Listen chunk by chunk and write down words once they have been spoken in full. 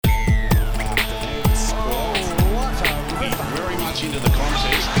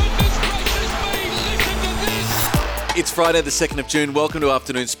It's Friday the 2nd of June. Welcome to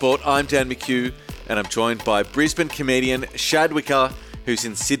Afternoon Sport. I'm Dan McHugh and I'm joined by Brisbane comedian Shad, who's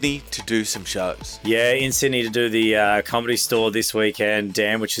in Sydney to do some shows. Yeah, in Sydney to do the Comedy Store this weekend,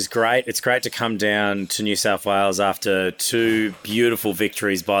 Dan, which is great. It's great to come down to New South Wales after two beautiful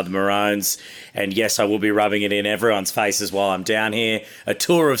victories by the Maroons. And yes, I will be rubbing it in everyone's faces while I'm down here. A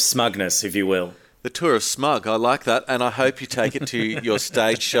tour of smugness, if you will. The tour of smug, I like that. And I hope you take it to your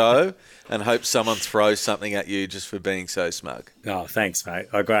stage show and hope someone throws something at you just for being so smug. Oh, thanks, mate.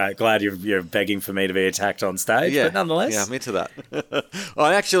 I'm glad you're begging for me to be attacked on stage, but nonetheless. Yeah, I'm into that.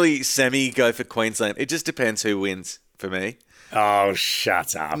 I actually go for Queensland. It just depends who wins for me. Oh,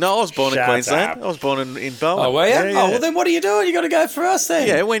 shut up. No, I was born in Queensland. I was born in Ballad. Oh, were you? Yeah. Oh, well, then what are you doing? You got to go for us then.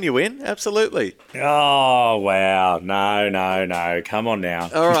 Yeah, when you win, absolutely. Oh, wow. No. Come on now.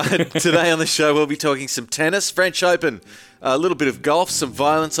 All right. Today on the show, we'll be talking some tennis, French Open, a little bit of golf, some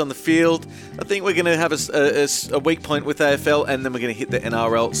violence on the field. I think we're going to have a weak point with AFL, and then we're going to hit the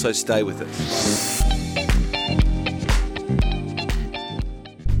NRL, so stay with us.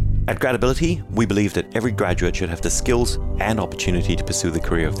 At Gradability, we believe that every graduate should have the skills and opportunity to pursue the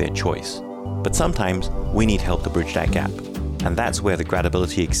career of their choice. But sometimes we need help to bridge that gap. And that's where the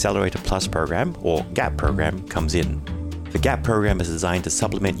Gradability Accelerator Plus program, or GAP program, comes in. The GAP program is designed to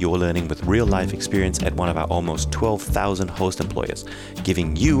supplement your learning with real-life experience at one of our almost 12,000 host employers,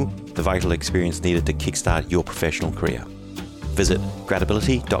 giving you the vital experience needed to kickstart your professional career. Visit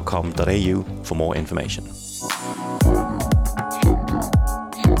gradability.com.au for more information.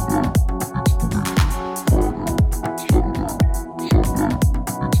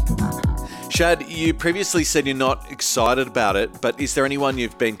 Shad, you previously said you're not excited about it, but is there anyone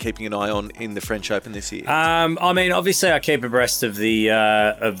you've been keeping an eye on in the French Open this year? I mean, obviously I keep abreast of the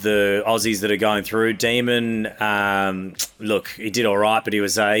Aussies that are going through. Demon, look, he did all right, but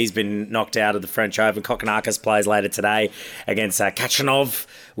he's been knocked out of the French Open. Kokkinakis plays later today against Kachanov,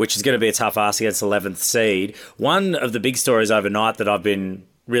 which is going to be a tough ask against 11th seed. One of the big stories overnight that I've been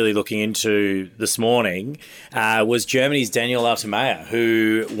really looking into this morning was Germany's Daniel Altmaier,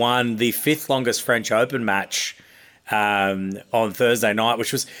 who won the fifth longest French Open match on Thursday night,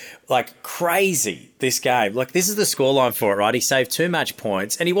 which was like crazy, this game. Like, this is the scoreline for it, right? He saved 2 match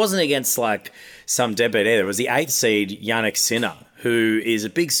points, and he wasn't against like some deadbeat either. It was the 8th seed Yannick Sinner, who is a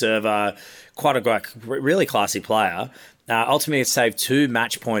big server, quite a really classy player. Ultimately, saved 2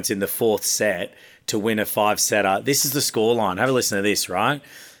 match points in the 4th set to win a 5-setter. This is the scoreline. Have a listen to this, right?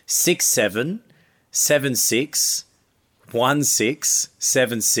 6-7, 7-6, 1-6,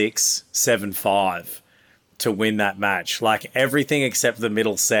 7-6, 7-5 to win that match. Like, everything except the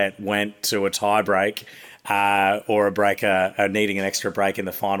middle set went to a tie break or a breaker, needing an extra break in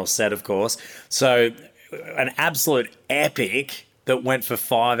the final set, of course. So an absolute epic that went for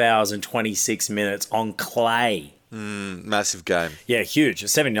 5 hours and 26 minutes on clay. Massive game. Yeah, huge.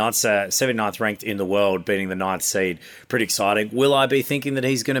 79th ranked in the world, beating the 9th seed. Pretty exciting. Will I be thinking that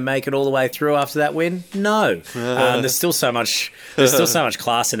he's going to make it all the way through after that win? No. There's still so much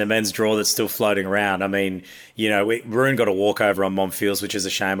class in the men's draw that's still floating around. I mean, you know, Rune got a walkover on Monfils, which is a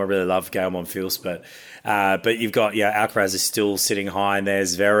shame. I really love Gael Monfils, but you've got, Alcaraz is still sitting high in there.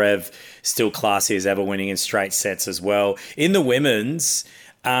 Zverev still classy as ever, winning in straight sets as well. In the women's,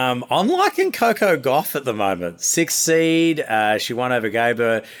 I'm liking Coco Gauff at the moment. 6th seed. She won over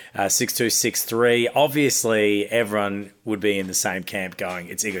Gaber 6-2, 6-3. Obviously, everyone would be in the same camp going,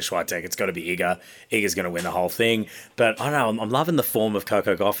 it's Iga Swiatek. It's got to be Iga. Iga's going to win the whole thing. But I don't know. I'm loving the form of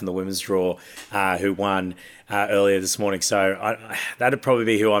Coco Gauff in the women's draw, who won earlier this morning. So that'd probably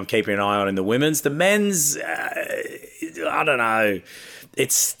be who I'm keeping an eye on in the women's. The men's, I don't know.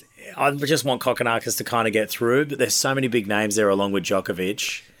 I just want Kokkinakis to kind of get through, but there's so many big names there along with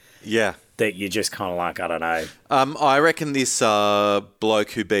Djokovic. Yeah. That you just kind of like, I don't know. I reckon this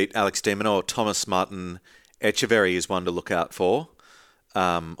bloke who beat Alex de Minaur, Thomas Martin Echeverry, is one to look out for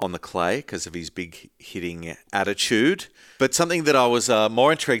on the clay because of his big hitting attitude. But something that I was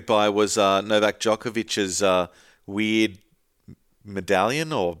more intrigued by was Novak Djokovic's weird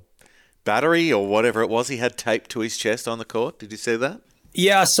medallion or battery or whatever it was he had taped to his chest on the court. Did you see that?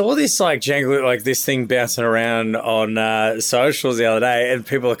 Yeah, I saw this this thing bouncing around on socials the other day, and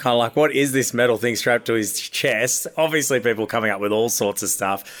people are kind of like, what is this metal thing strapped to his chest? Obviously, people coming up with all sorts of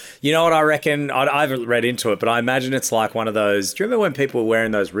stuff. You know what I reckon? I haven't read into it, but I imagine it's like one of those... Do you remember when people were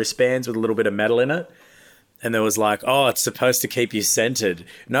wearing those wristbands with a little bit of metal in it? And there was like, oh, it's supposed to keep you centered.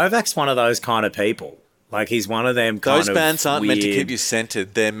 Novak's one of those kind of people. Like, he's one of them kind Those of bands aren't meant to weird- keep you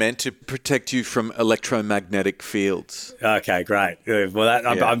centered. They're meant to protect you from electromagnetic fields. Okay, great. Good.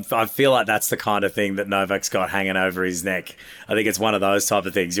 Well, I feel like that's the kind of thing that Novak's got hanging over his neck. I think it's one of those type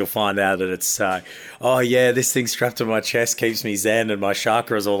of things. You'll find out that it's, this thing strapped to my chest keeps me zen and my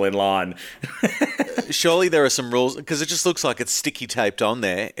chakra's all in line. Surely there are some rules, because it just looks like it's sticky taped on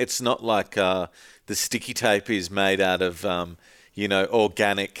there. It's not like the sticky tape is made out of,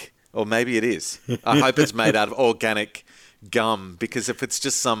 organic, or maybe it is. I hope it's made out of organic gum, because if it's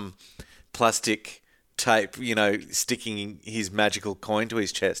just some plastic tape, sticking his magical coin to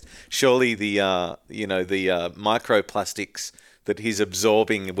his chest, surely the microplastics that he's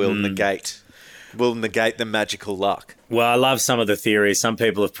absorbing will negate the magical luck. Well, I love some of the theories some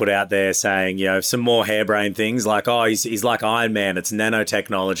people have put out there saying, some more harebrained things like, he's like Iron Man. It's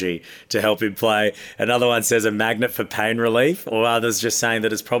nanotechnology to help him play. Another one says a magnet for pain relief, or others just saying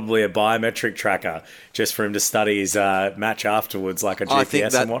that it's probably a biometric tracker just for him to study his match afterwards, like a GPS I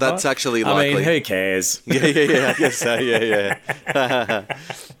think and whatnot. that's actually likely. I mean, who cares? Yeah, I guess so, yeah.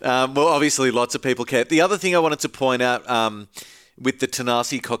 Well, obviously lots of people care. The other thing I wanted to point out with the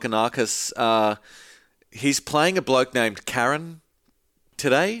Tanasi Kokkinakis, he's playing a bloke named Karen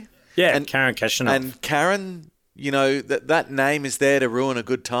today. Yeah, and Karen Kashanov. And Karen, that name is there to ruin a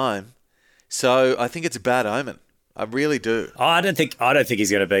good time. So I think it's a bad omen. I really do. I don't think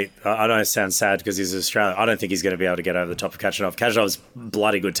he's going to beat. I know it sounds sad because he's Australian. I don't think he's going to be able to get over the top of Kashanov. Kashanov's a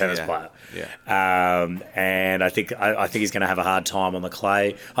bloody good tennis player. Yeah. And I think he's going to have a hard time on the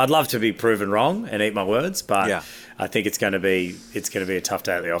clay. I'd love to be proven wrong and eat my words, but I think it's going to be a tough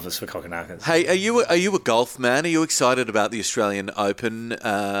day at the office for Kokkinakis. Hey, are you a golf man? Are you excited about the Australian Open,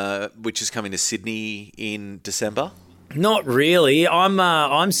 which is coming to Sydney in December? Not really.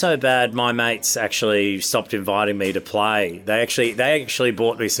 I'm so bad. My mates actually stopped inviting me to play. They actually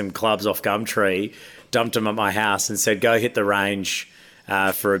bought me some clubs off Gumtree, dumped them at my house, and said, "Go hit the range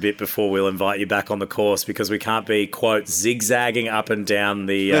for a bit before we'll invite you back on the course because we can't be, quote, zigzagging up and down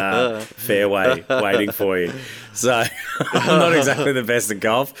the fairway waiting for you." So I'm not exactly the best at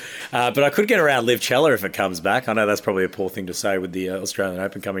golf, but I could get around Liv Chella if it comes back. I know that's probably a poor thing to say with the Australian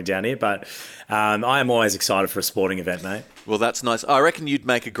Open coming down here, but I am always excited for a sporting event, mate. Well, that's nice. I reckon you'd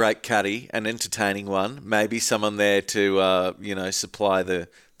make a great caddy, an entertaining one. Maybe someone there to, supply the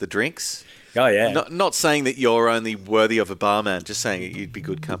drinks. Oh, yeah. Not saying that you're only worthy of a barman, just saying that you'd be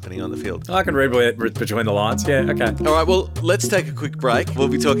good company on the field. I can read between the lines. Yeah, okay. All right, well, let's take a quick break. We'll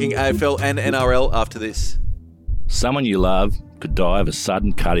be talking AFL and NRL after this. Someone you love could die of a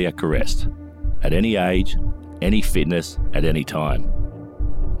sudden cardiac arrest at any age, any fitness, at any time.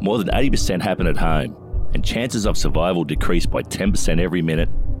 More than 80% happen at home, and chances of survival decrease by 10% every minute.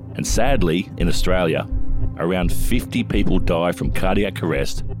 And sadly, in Australia, around 50 people die from cardiac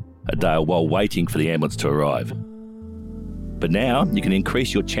arrest a day while waiting for the ambulance to arrive. But now you can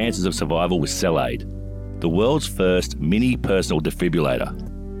increase your chances of survival with CellAid, the world's first mini personal defibrillator.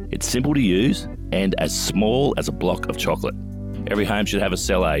 It's simple to use and as small as a block of chocolate. Every home should have a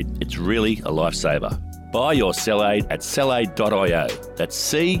CellAid. It's really a lifesaver. Buy your CellAid at cellaid.io. That's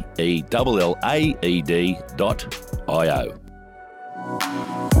CELLAED.io.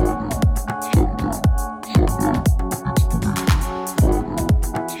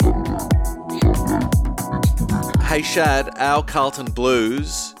 Hey, Shad, our Carlton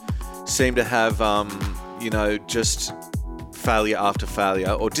Blues seem to have, just failure after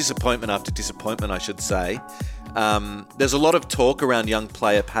failure, or disappointment after disappointment, I should say. There's a lot of talk around young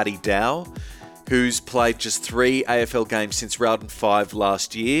player Paddy Dow, who's played just 3 AFL games since round 5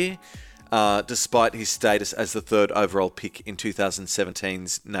 last year, despite his status as the 3rd overall pick in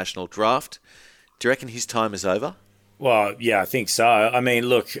 2017's national draft. Do you reckon his time is over? Well, yeah, I think so. I mean,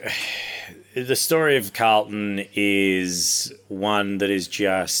 look, the story of Carlton is one that is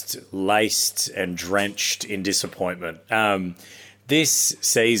just laced and drenched in disappointment. This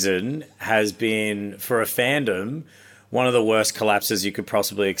season has been, for a fandom, one of the worst collapses you could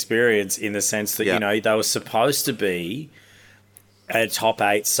possibly experience, in the sense that, they were supposed to be a top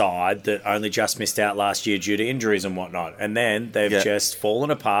 8 side that only just missed out last year due to injuries and whatnot. And then they've just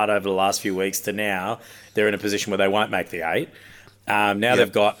fallen apart over the last few weeks to now they're in a position where they won't make the 8. Now they've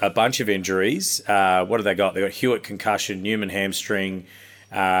got a bunch of injuries. What have they got? They've got Hewitt concussion, Newman hamstring,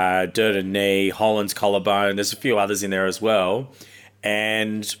 Durden knee, Holland's collarbone. There's a few others in there as well.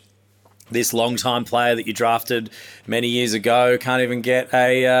 And this long-time player that you drafted many years ago can't even get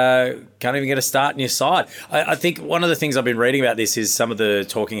a start in your side. I think one of the things I've been reading about this is some of the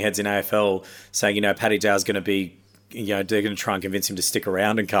talking heads in AFL saying, Paddy Dow's going to be, they're going to try and convince him to stick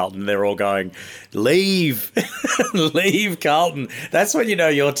around in Carlton. They're all going, leave, leave Carlton. That's when you know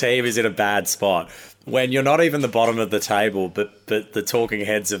your team is in a bad spot. when you're not even the bottom of the table, but the talking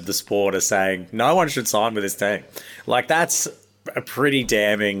heads of the sport are saying no one should sign with this team. Like, that's a pretty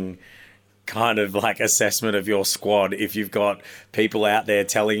damning kind of like assessment of your squad if you've got people out there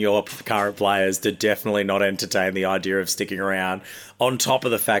telling your current players to definitely not entertain the idea of sticking around, on top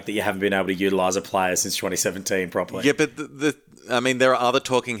of the fact that you haven't been able to utilise a player since 2017 properly. Yeah, but there are other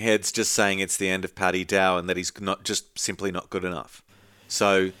talking heads just saying it's the end of Paddy Dow and that he's not just simply not good enough.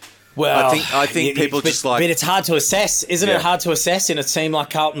 So, well, I think people just like... But it's hard to assess, isn't it? Hard to assess in a team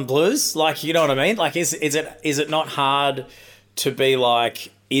like Carlton Blues? Like, you know what I mean? Like, is it not hard to be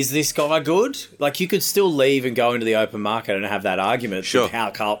like, is this guy good? Like, you could still leave and go into the open market and have that argument sure. with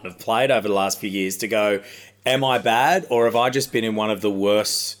how Carlton have played over the last few years to go, am I bad, or have I just been in one of the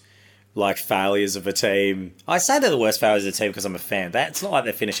worst like failures of a team? I say they're the worst failures of a team because I'm a fan. It's not like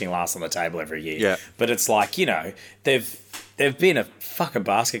they're finishing last on the table every year. Yeah. But it's like, you know, they've been a fucking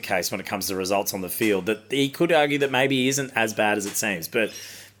basket case when it comes to results on the field, that he could argue that maybe he isn't as bad as it seems. But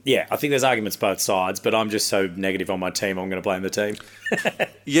yeah, I think there's arguments both sides, but I'm just so negative on my team, I'm going to blame the team.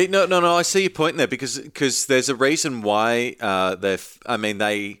 Yeah, no, I see your point there because there's a reason why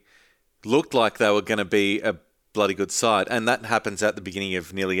they looked like they were going to be a bloody good side, and that happens at the beginning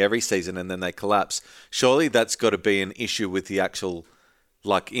of nearly every season, and then they collapse. Surely that's got to be an issue with the actual,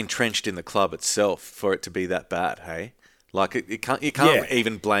 like, entrenched in the club itself for it to be that bad, hey? Like, you can't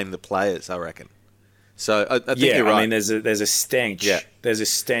even blame the players, I reckon. So I think you're right. I mean, there's a stench. Yeah. There's a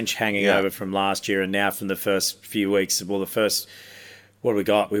stench hanging over from last year, and now from the first few weeks. Well, what have we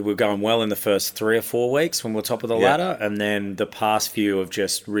got? We were going well in the first 3 or 4 weeks when we were top of the ladder, and then the past few have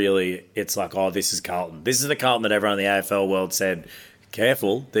just really, it's like, oh, this is Carlton. This is the Carlton that everyone in the AFL world said,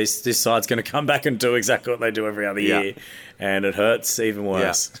 careful, this side's going to come back and do exactly what they do every other year, and it hurts even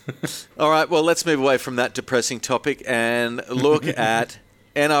worse. Yeah. All right, well, let's move away from that depressing topic and look at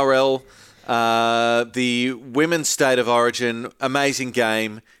NRL. The women's state of origin, amazing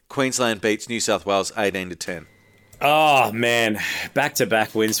game. Queensland beats New South Wales 18-10. Oh, man.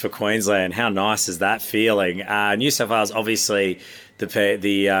 Back-to-back wins for Queensland. How nice is that feeling? New South Wales, obviously,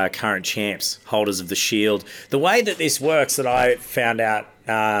 the current champs, holders of the Shield. The way that this works, that I found out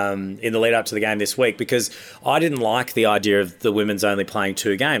in the lead-up to the game this week, because I didn't like the idea of the women's only playing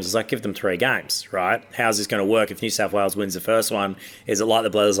 2 games. It's like, give them 3 games, right? How's this going to work if New South Wales wins the first one? Is it like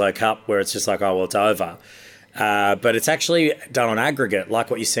the Bledisloe Cup, where it's just like, oh, well, it's over? But it's actually done on aggregate, like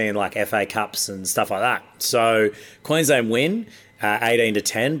what you see in like FA Cups and stuff like that. So Queensland win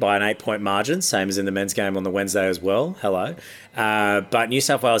 18-10 by an 8-point margin, same as in the men's game on the Wednesday as well. Hello. But New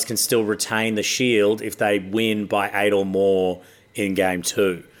South Wales can still retain the Shield if they win by 8 or more in game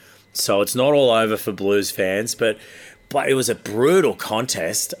 2. So it's not all over for Blues fans, but it was a brutal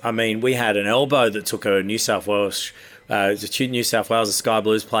contest. I mean, we had an elbow that took a New South Wales, a Sky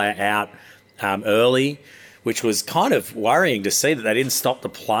Blues player out early, which was kind of worrying to see that they didn't stop the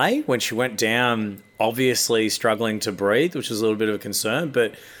play when she went down, obviously struggling to breathe, which was a little bit of a concern.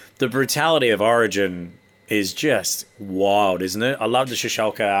 But the brutality of Origin is just wild, isn't it? I love the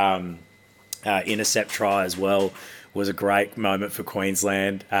Shasholka intercept try as well. Was a great moment for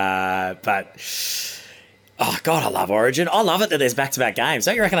Queensland. But, oh, God, I love Origin. I love it that there's back-to-back games.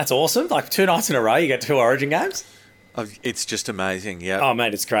 Don't you reckon that's awesome? Like 2 nights in a row, you get 2 Origin games? It's just amazing, yeah. Oh,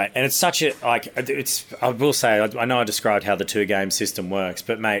 mate, it's great. And it's such a, like, I will say, I know I described how the 2-game system works,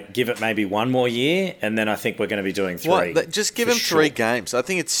 but, mate, give it maybe 1 more year, and then I think we're going to be doing 3. Just give them 3 games. I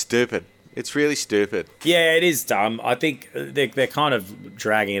think it's stupid. It's really stupid. Yeah, it is dumb. I think they're kind of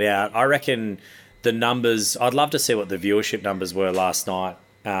dragging it out. I reckon the numbers, I'd love to see what the viewership numbers were last night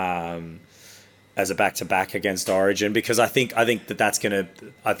as a back-to-back against Origin, because I think that's going to,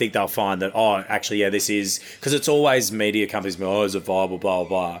 I think they'll find that, oh, actually, yeah, this is, because it's always media companies, oh, is it viable, blah, blah,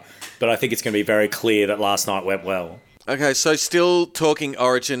 blah. But I think it's going to be very clear that last night went well. Okay, so still talking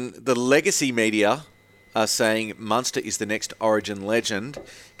Origin, the legacy media are saying Munster is the next Origin legend,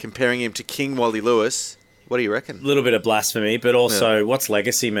 comparing him to King Wally Lewis. What do you reckon? A little bit of blasphemy, but also, What's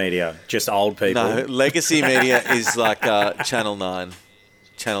legacy media? Just old people? No, legacy media is like Channel 9.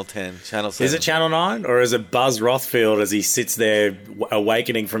 Channel 10, Channel 7. Is it Channel 9? Or is it Buzz Rothfield as he sits there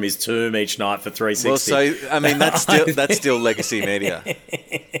awakening from his tomb each night for 360? Well, so, I mean, that's still legacy media.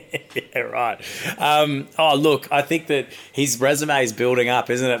 Yeah, right. Look, I think that his resume is building up,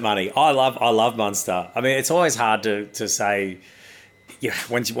 isn't it, Money? I love Munster. I mean, it's always hard to say, yeah,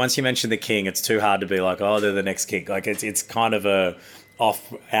 once you mention the King, it's too hard to be like, oh, they're the next King. Like, it's kind of a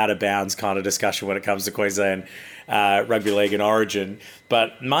out of bounds kind of discussion when it comes to Queensland rugby league and Origin.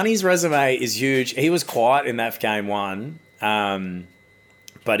 But Money's resume is huge. He was quiet in that game 1,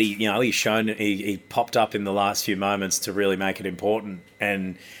 but he's shown he popped up in the last few moments to really make it important.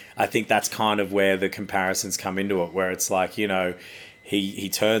 And I think that's kind of where the comparisons come into it, where it's like, he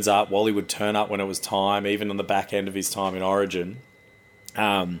turns up. Wally would turn up when it was time, even on the back end of his time in Origin.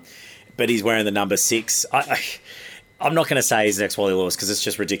 But he's wearing the number 6. I'm not going to say he's the next Wally Lewis because it's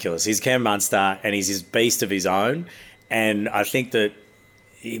just ridiculous. He's Cam Munster and he's his beast of his own. And I think that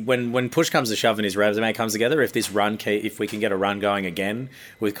when push comes to shove and his resume comes together, if we can get a run going again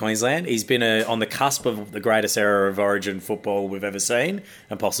with Queensland, he's been on the cusp of the greatest era of Origin football we've ever seen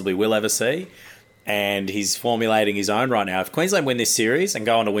and possibly will ever see. And he's formulating his own right now. If Queensland win this series and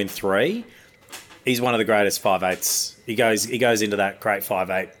go on to win 3, he's one of the greatest 5'8s. He goes into that great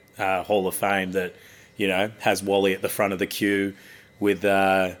 5'8 Hall of Fame that, has Wally at the front of the queue with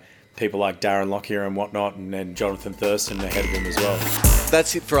people like Darren Lockyer and whatnot, and then Jonathan Thurston ahead of him as well.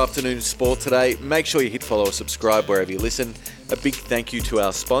 That's it for Afternoon Sport today. Make sure you hit follow or subscribe wherever you listen. A big thank you to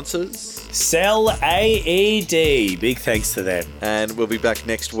our sponsors. Cell AED. Big thanks to them. And we'll be back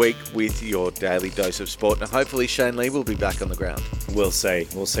next week with your daily dose of sport. And hopefully Shane Lee will be back on the ground. We'll see.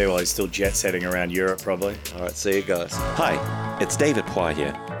 We'll see while he's still jet setting around Europe, probably. All right, see you guys. Hi, it's David Poir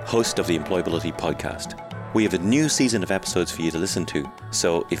here, host of the Employability Podcast. We have a new season of episodes for you to listen to.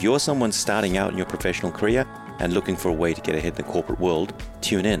 So if you're someone starting out in your professional career and looking for a way to get ahead in the corporate world,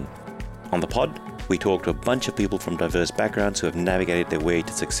 tune in. On the pod, we talk to a bunch of people from diverse backgrounds who have navigated their way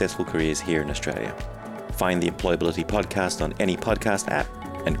to successful careers here in Australia. Find the Employability Podcast on any podcast app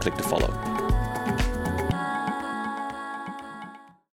and click to follow.